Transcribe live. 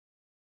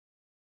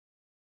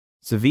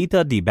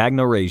Civita di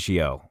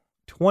Bagnoregio,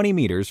 20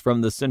 meters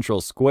from the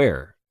central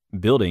square,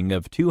 building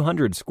of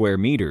 200 square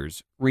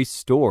meters,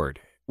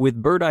 restored,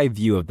 with bird-eye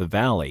view of the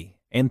valley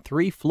and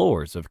 3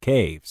 floors of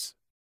caves.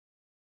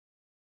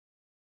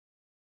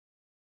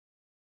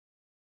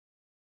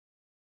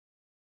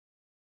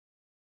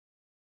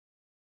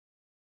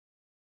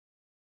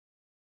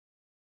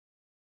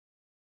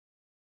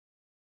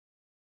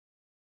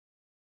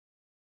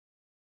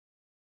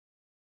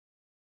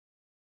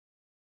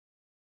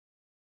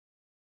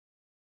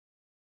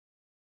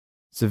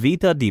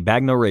 Civita di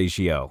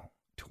Bagnoregio,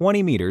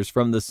 20 meters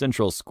from the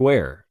central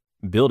square,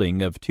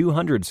 building of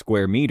 200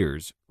 square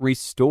meters,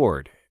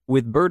 restored,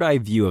 with bird-eye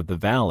view of the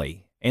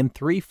valley and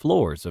 3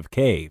 floors of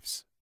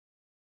caves.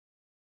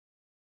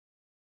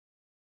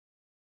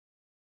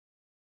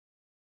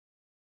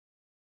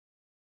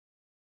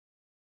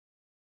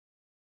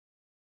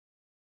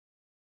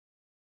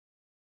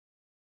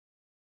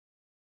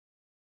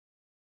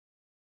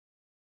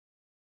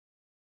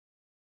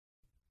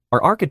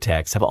 Our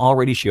architects have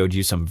already showed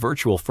you some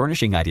virtual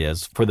furnishing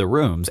ideas for the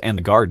rooms and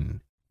the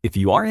garden. If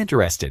you are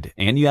interested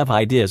and you have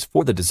ideas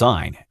for the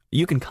design,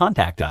 you can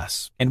contact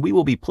us and we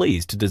will be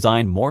pleased to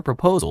design more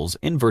proposals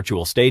in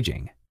virtual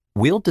staging.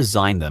 We'll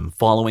design them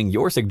following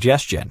your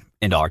suggestion,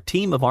 and our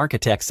team of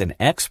architects and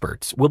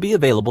experts will be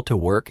available to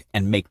work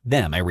and make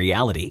them a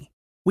reality.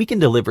 We can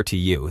deliver to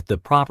you the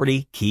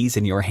property keys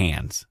in your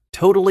hands,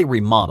 totally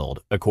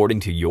remodeled according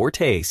to your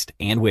taste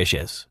and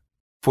wishes.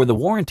 For the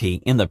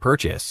warranty in the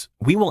purchase,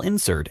 we will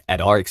insert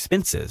at our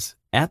expenses,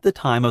 at the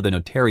time of the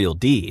notarial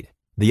deed,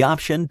 the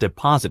option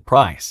deposit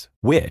price,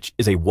 which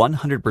is a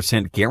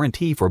 100%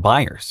 guarantee for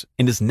buyers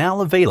and is now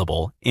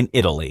available in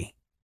Italy.